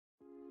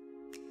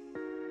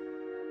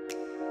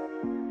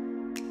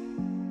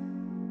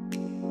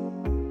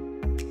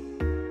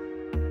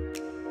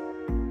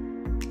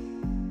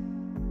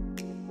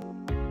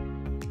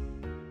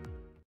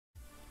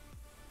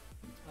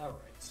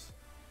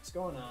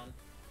What's going on?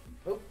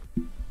 Oh,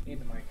 need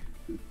the mic.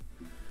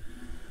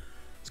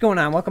 What's going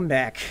on? Welcome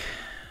back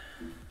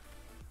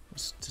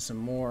to some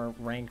more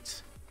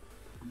ranked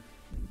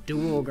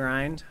duel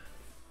grind.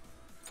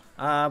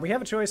 We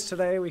have a choice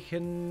today. We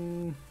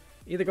can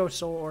either go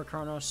solo or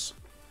Chronos.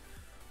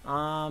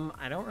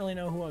 I don't really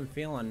know who I'm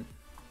feeling.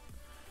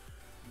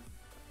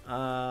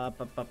 I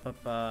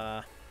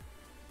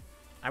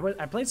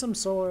played some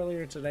solo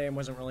earlier today and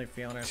wasn't really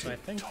feeling it, so I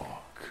think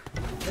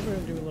we're gonna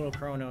do a little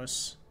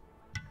Chronos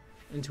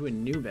into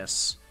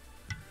Anubis.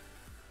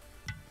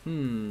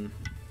 He's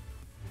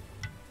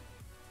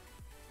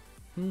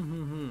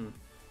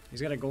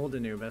got a gold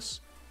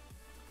Anubis,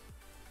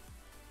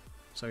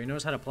 so he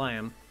knows how to play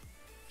him,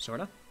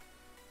 sorta.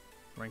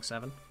 Rank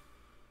 7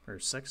 or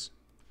 6.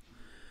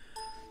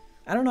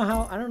 I don't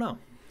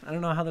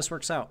know how this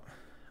works out.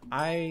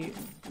 I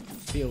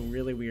feel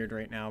really weird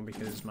right now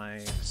because my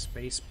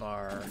space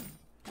bar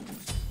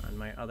on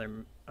my other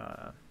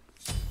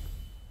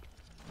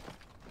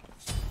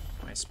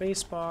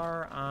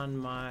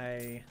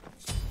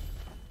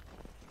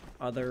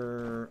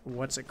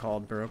what's it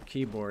called, broke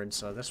keyboard.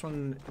 So this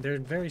one, they're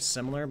very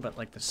similar, but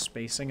like the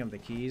spacing of the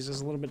keys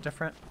is a little bit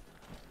different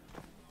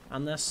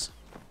on this.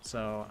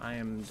 So I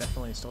am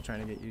definitely still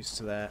trying to get used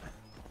to that.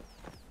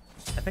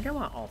 I think I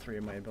want all three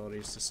of my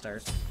abilities to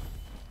start.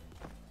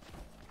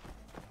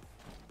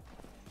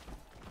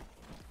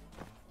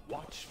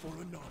 Watch for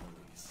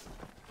anomalies.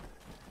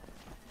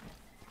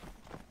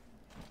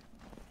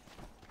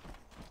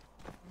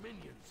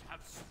 Minions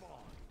have spawned.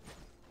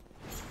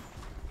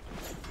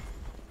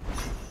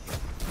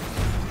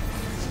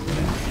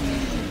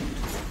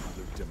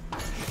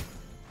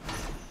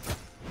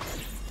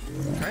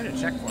 I'm trying to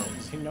check for him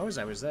because he knows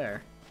I was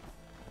there.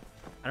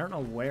 I don't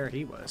know where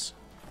he was.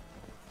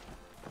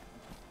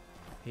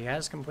 He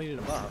has completed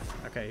a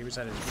buff. Okay, he was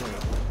at his blue.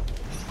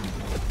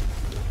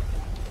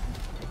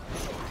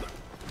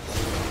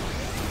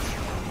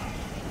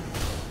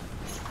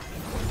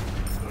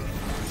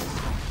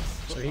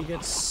 So he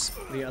gets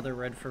the other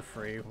red for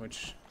free,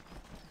 which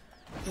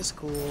is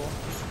cool.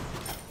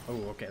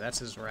 Oh, okay, that's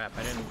his wrap.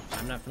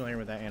 I'm not familiar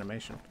with that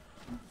animation.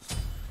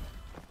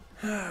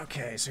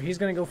 Okay, so he's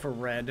gonna go for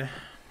red.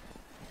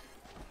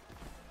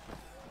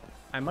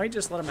 I might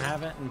just let him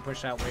have it and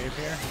push out wave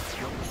here.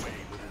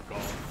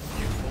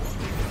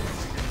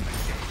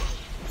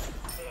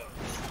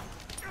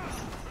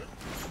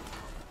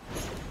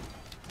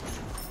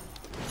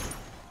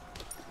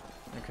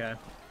 Okay.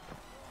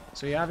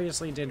 So he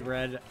obviously did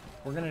red.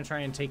 We're gonna try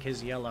and take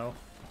his yellow.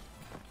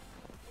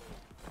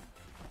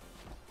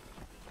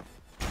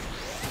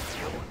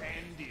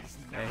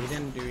 Yeah, he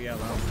didn't do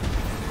yellow.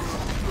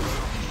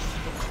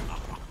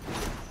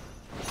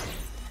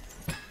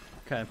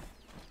 Okay.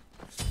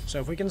 So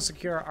if we can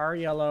secure our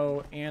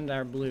yellow and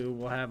our blue,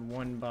 we'll have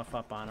one buff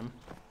up on him.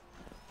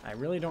 I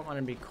really don't want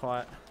to be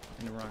caught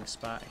in the wrong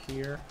spot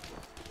here.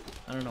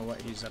 I don't know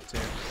what he's up to.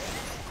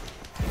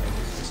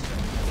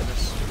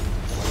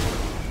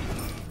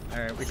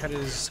 Alright, we cut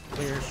his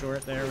clear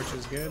short there, which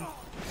is good.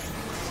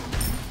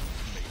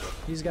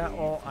 He's got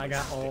ult, I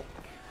got ult.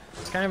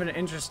 It's kind of an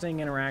interesting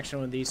interaction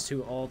with these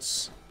two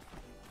ults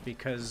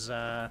because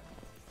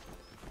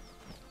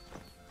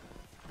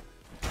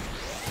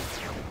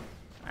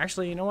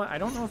actually, you know what? I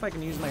don't know if I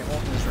can use my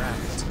ult in this wrap.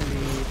 It's going to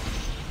be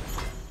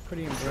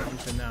pretty important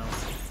to know.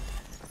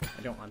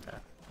 I don't want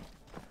that.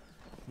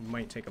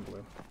 Might take a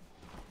blue.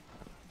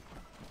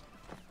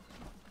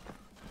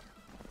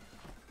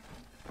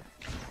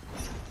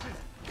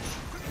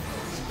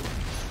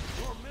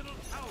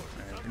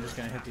 Alright, I'm just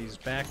going to hit these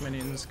back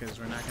minions because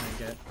we're not going to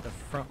get the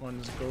front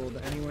ones gold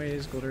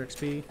anyways. Gold or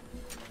XP.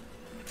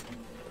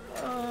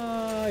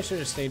 I should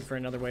have stayed for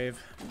another wave.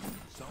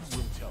 Some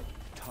will tell you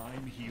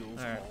time heals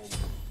all wounds.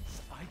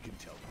 I can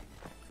tell you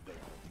they are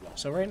wrong.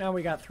 So right now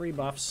we got 3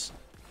 buffs.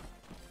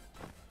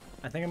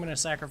 I think I'm going to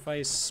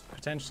sacrifice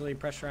potentially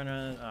pressure on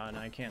a... no,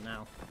 I can't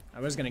now. I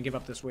was going to give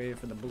up this wave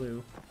for the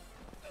blue.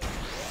 Run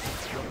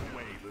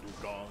away, little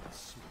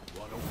gods.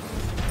 Run away.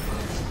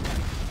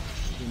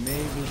 He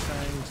may be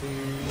trying to...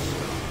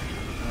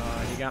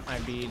 he got my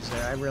beads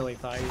there. I really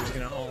thought he was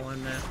going to all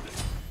in that.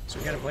 So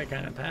we got to play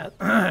kind of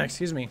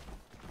excuse me.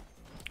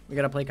 We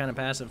got to play kind of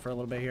passive for a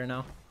little bit here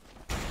now.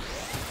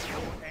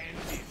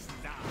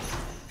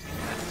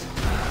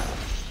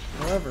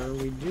 However,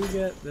 we do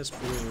get this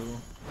blue.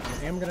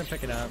 I am going to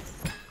pick it up.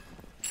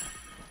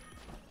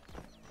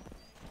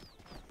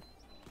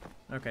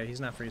 Okay,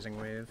 he's not freezing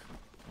wave.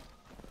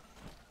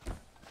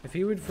 If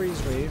he would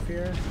freeze wave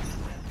here,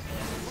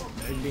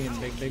 we'd be in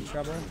big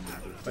trouble.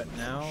 But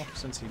now,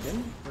 since he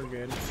didn't, we're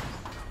good.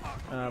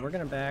 We're going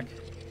to back.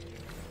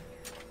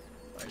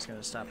 Oh, he's going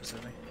to stop us,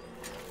 isn't he?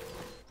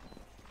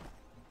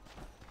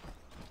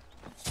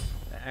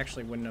 That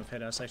actually wouldn't have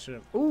hit us. I should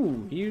have...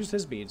 Ooh, he used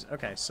his beads.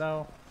 Okay,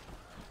 so...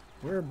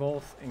 we're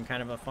both in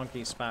kind of a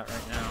funky spot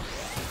right now.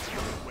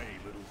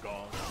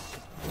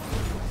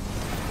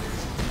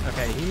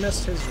 Okay, he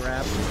missed his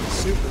wrap, which is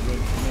super good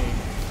for me.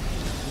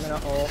 I'm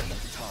gonna ult.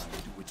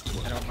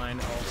 I don't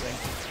mind ulting.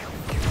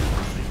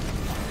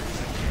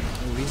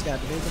 Ooh, he's got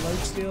big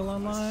lifesteal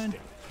online.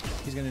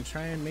 He's gonna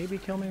try and maybe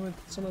kill me with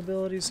some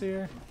abilities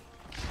here.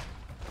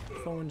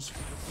 Phone's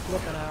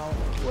flipping out.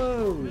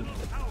 Whoa!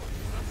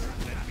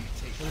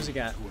 What does he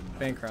got?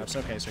 Bankrupts.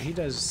 Okay, so he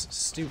does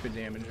stupid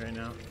damage right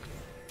now.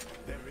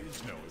 There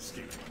is no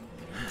escape.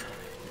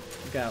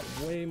 He's got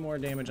way more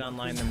damage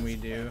online than we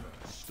do.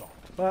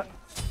 But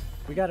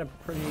we got a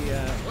pretty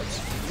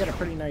we got a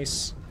pretty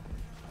nice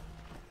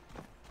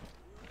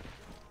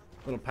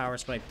little power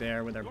spike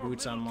there with our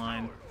boots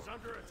online.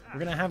 We're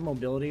gonna have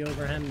mobility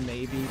over him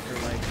maybe for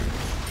like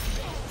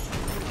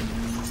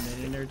a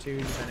minute or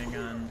two, depending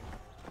on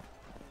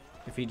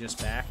if he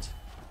just backed.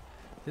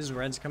 His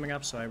red's coming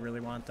up, so I really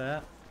want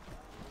that.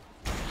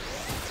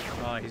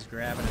 Oh, he's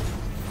grabbing it.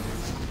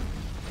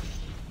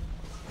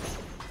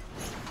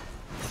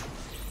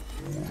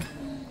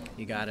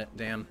 You got it.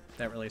 Damn,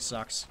 that really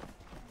sucks.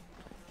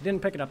 He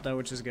didn't pick it up though,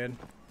 which is good.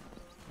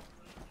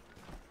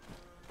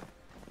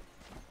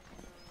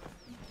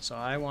 So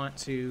I want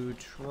to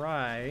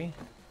try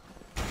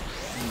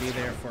and be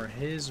there for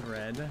his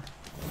red.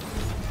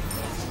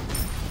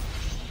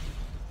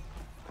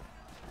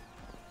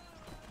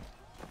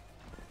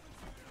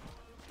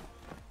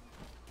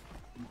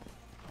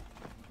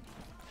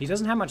 He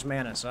doesn't have much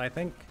mana, so I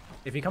think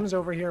if he comes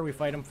over here, we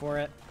fight him for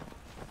it.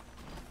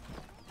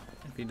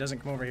 If he doesn't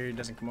come over here, he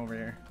doesn't come over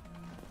here.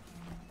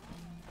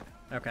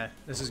 Okay,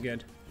 this is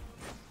good.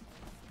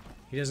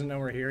 He doesn't know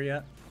we're here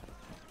yet.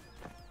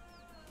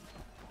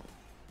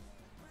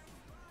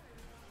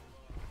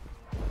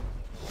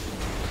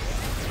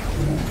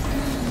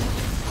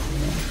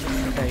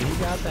 Okay,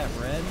 he got that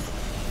red.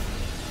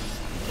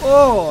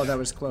 Oh, that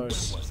was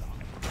close.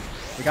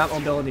 We got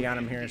mobility on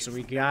him here, so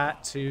we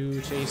got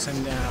to chase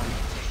him down.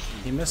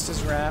 He missed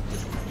his wrap.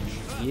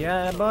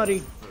 Yeah,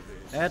 buddy.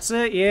 That's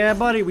it. Yeah,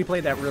 buddy. We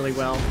played that really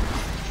well.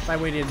 If I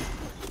waited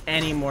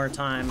any more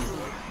time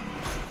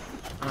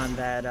on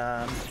that,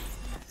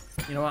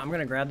 you know what? I'm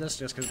going to grab this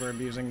just because we're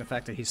abusing the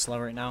fact that he's slow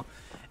right now.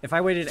 If I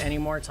waited any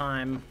more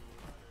time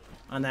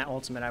on that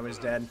ultimate, I was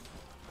dead.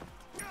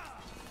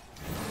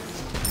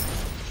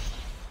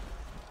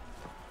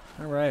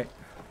 Alright.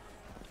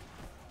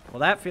 Well,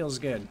 that feels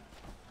good.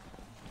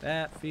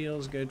 That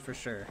feels good for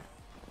sure.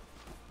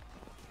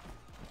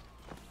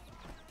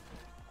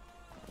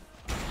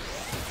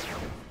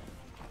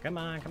 Come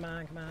on, come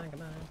on, come on,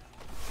 come on.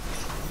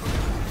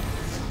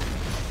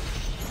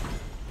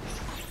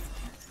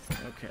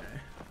 Okay.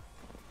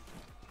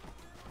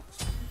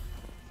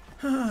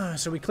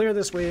 So we clear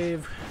this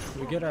wave.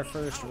 We get our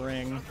first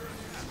ring.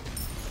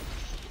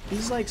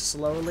 He's like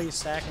slowly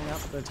stacking up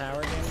the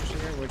tower damage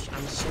here, which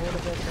I'm sort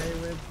of okay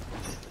with.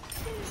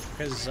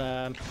 Because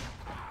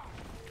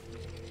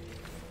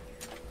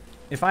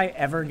if I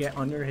ever get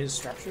under his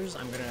structures,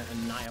 I'm going to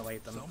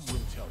annihilate them.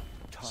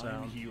 So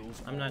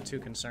I'm not too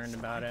concerned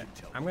about it.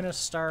 I'm going to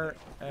start...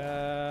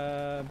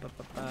 oh,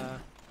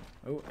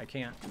 I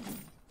can't.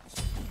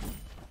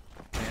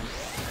 Man,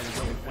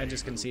 I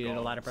just conceded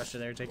a lot of pressure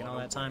there, taking all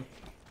that time.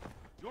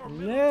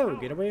 No!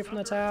 Get away from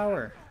the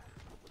tower!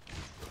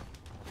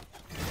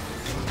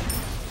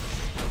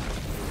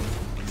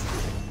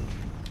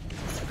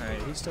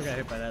 Alright, he still got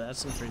hit by that. That's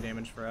some free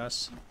damage for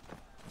us.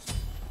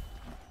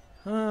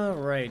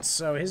 Alright,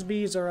 so his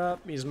bees are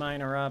up, his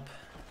mine are up.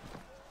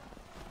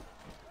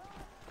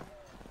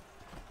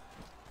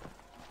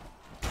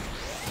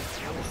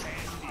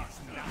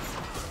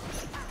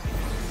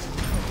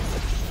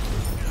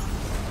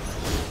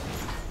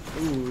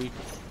 Ooh,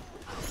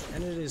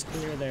 and it is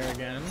clear there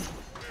again.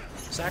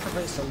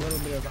 Sacrificed a little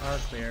bit of our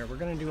clear. We're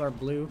gonna do our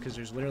blue because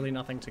there's literally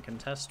nothing to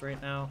contest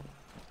right now.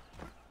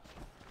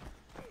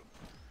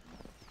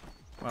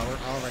 Wow, we're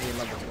already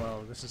level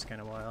 12. This is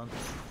kind of wild.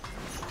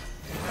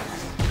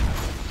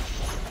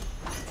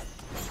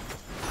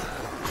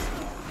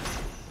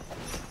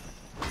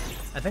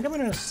 I think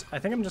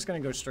I'm just gonna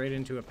go straight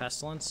into a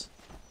pestilence.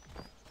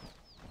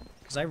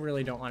 Because I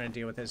really don't want to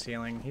deal with his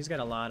healing. He's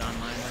got a lot on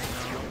mine right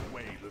now. Run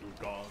away, little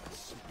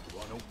gods.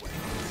 Run away.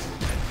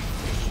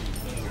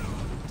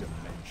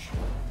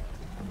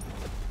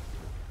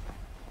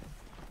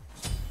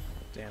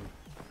 Damn.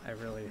 I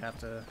really have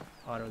to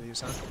auto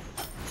these, huh?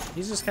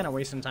 He's just kind of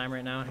wasting time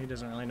right now. He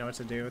doesn't really know what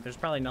to do. There's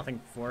probably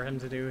nothing for him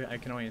to do. I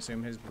can only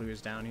assume his blue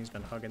is down. He's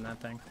been hugging that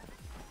thing.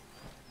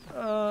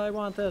 Oh, I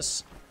want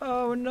this.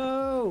 Oh,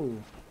 no!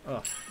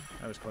 Oh,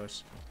 that was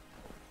close.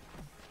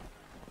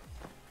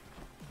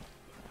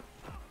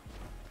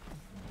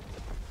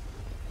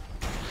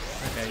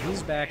 Okay,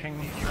 he's backing.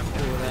 I'm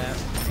cool with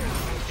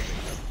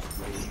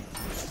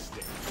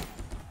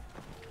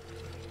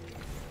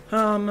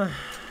that.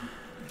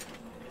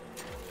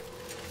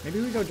 Maybe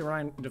we go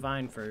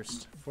Divine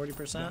first.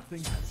 40%?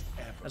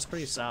 That's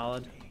pretty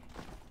solid.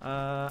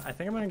 I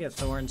think I'm gonna get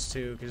Thorns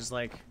too, because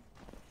like...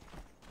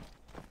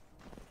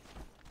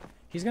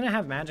 He's gonna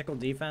have magical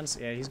defense.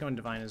 Yeah, he's going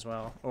Divine as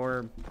well.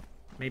 Or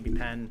maybe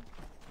Pen.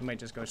 He might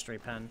just go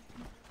straight Pen.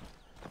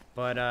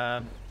 But,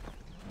 okay,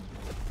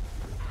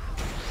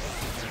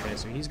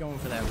 so he's going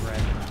for that red.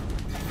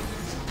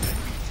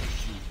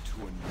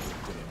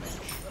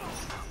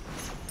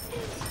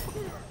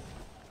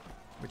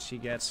 which he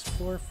gets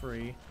for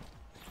free.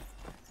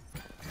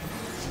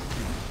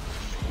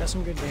 Got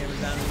some good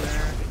damage down in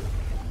there.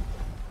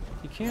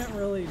 He can't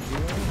really do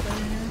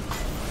anything here.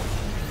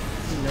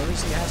 He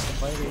knows he has to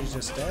play, but he's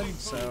just dead,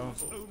 so...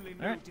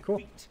 Alright,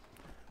 cool.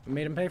 We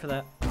made him pay for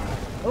that.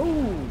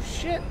 Oh,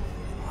 shit!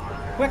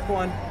 Quick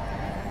one.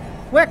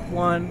 Quick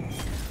one!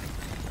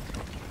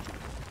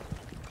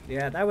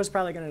 Yeah, that was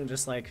probably gonna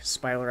just, like,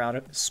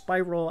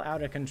 spiral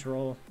out of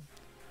control.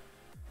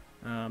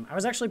 I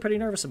was actually pretty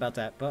nervous about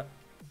that, but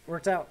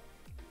worked out.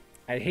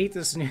 I hate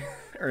this new,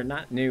 or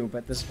not new,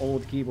 but this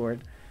old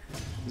keyboard.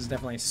 This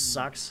definitely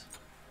sucks.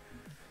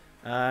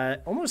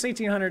 Almost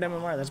 1800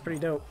 MMR, that's pretty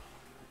dope.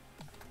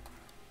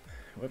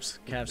 Whoops,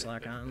 caps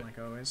lock on, like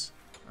always.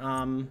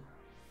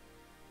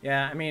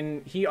 Yeah, I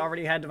mean, he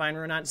already had Divine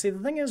Rune on. See, the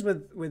thing is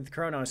with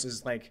Chronos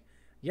is, like,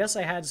 yes,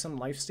 I had some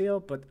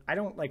lifesteal, but I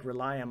don't, like,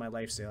 rely on my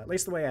lifesteal, at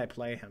least the way I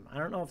play him. I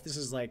don't know if this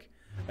is, like,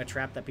 a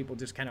trap that people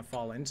just kind of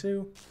fall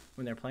into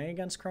when they're playing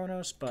against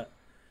Chronos, but,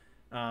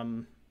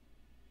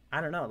 I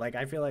don't know. Like,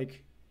 I feel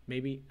like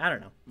maybe, I don't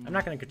know. I'm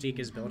not going to critique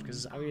his build,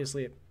 because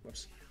obviously it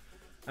works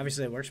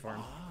for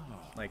him,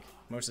 like,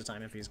 most of the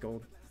time if he's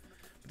gold.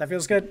 But that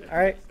feels good. All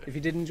right, if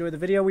you did enjoy the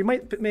video, we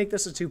might make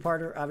this a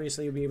two-parter.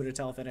 Obviously, you'll be able to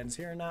tell if it ends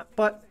here or not.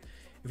 But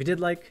if you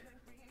did like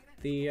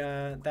the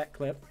that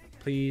clip,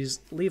 please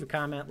leave a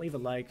comment, leave a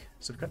like,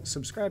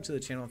 subscribe to the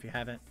channel if you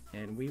haven't,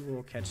 and we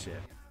will catch you